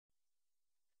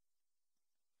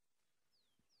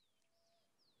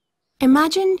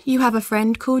Imagine you have a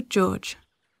friend called George.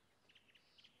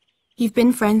 You've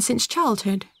been friends since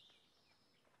childhood.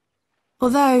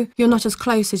 Although you're not as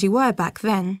close as you were back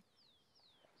then,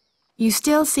 you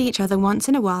still see each other once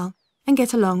in a while and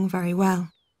get along very well.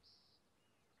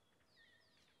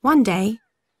 One day,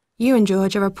 you and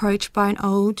George are approached by an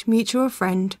old mutual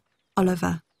friend,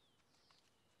 Oliver.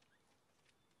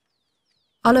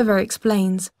 Oliver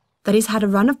explains that he's had a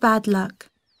run of bad luck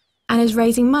and is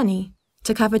raising money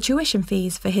to cover tuition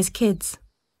fees for his kids.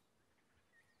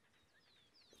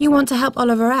 You want to help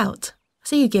Oliver out,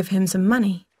 so you give him some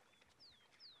money.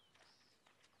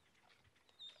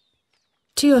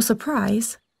 To your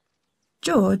surprise,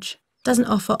 George doesn't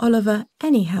offer Oliver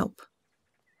any help.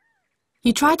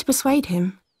 You try to persuade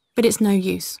him, but it's no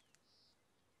use.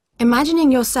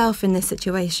 Imagining yourself in this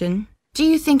situation, do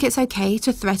you think it's okay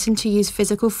to threaten to use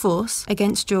physical force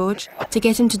against George to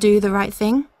get him to do the right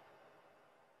thing?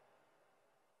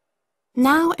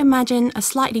 Now imagine a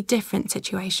slightly different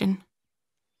situation.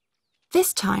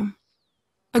 This time,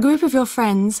 a group of your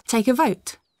friends take a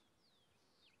vote.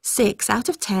 6 out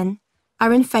of 10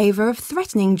 are in favour of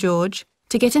threatening George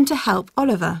to get him to help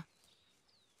Oliver.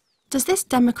 Does this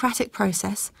democratic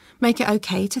process make it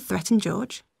okay to threaten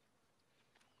George?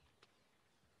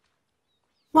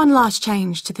 One last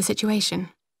change to the situation.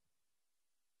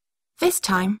 This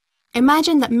time,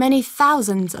 imagine that many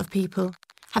thousands of people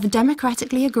have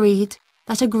democratically agreed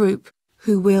that a group,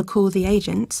 who we'll call the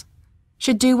agents,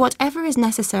 should do whatever is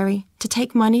necessary to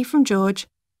take money from George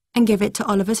and give it to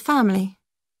Oliver's family.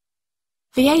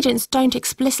 The agents don't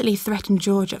explicitly threaten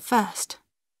George at first.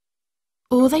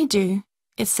 All they do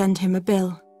is send him a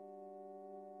bill.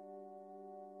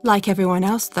 Like everyone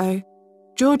else, though,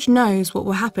 George knows what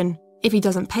will happen if he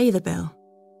doesn't pay the bill.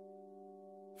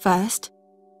 First,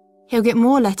 he'll get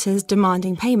more letters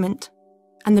demanding payment,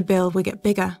 and the bill will get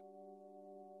bigger.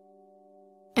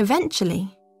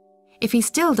 Eventually, if he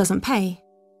still doesn't pay,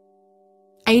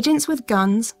 agents with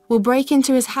guns will break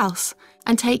into his house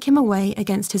and take him away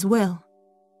against his will.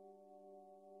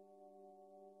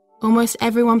 Almost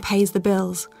everyone pays the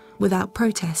bills without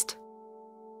protest.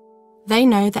 They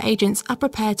know that agents are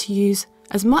prepared to use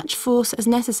as much force as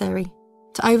necessary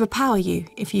to overpower you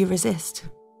if you resist.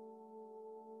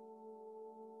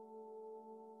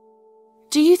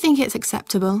 Do you think it's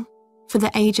acceptable for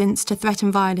the agents to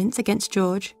threaten violence against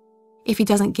George if he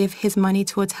doesn't give his money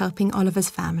towards helping Oliver's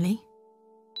family?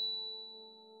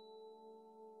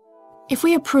 If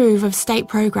we approve of state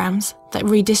programs that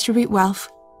redistribute wealth,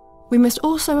 we must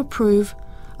also approve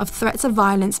of threats of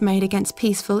violence made against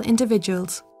peaceful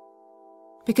individuals,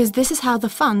 because this is how the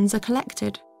funds are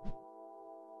collected.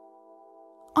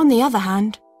 On the other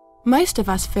hand, most of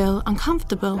us feel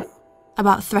uncomfortable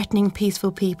about threatening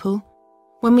peaceful people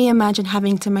when we imagine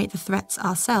having to make the threats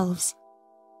ourselves.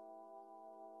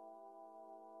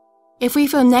 If we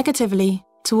feel negatively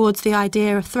towards the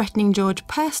idea of threatening George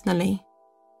personally,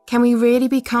 can we really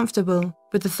be comfortable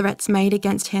with the threats made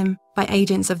against him by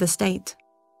agents of the state?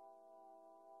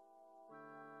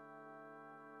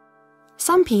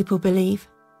 Some people believe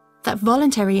that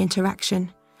voluntary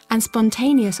interaction and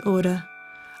spontaneous order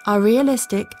are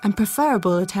realistic and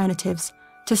preferable alternatives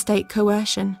to state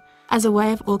coercion as a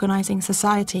way of organising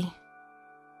society.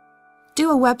 Do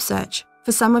a web search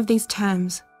for some of these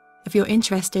terms if you're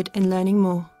interested in learning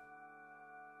more.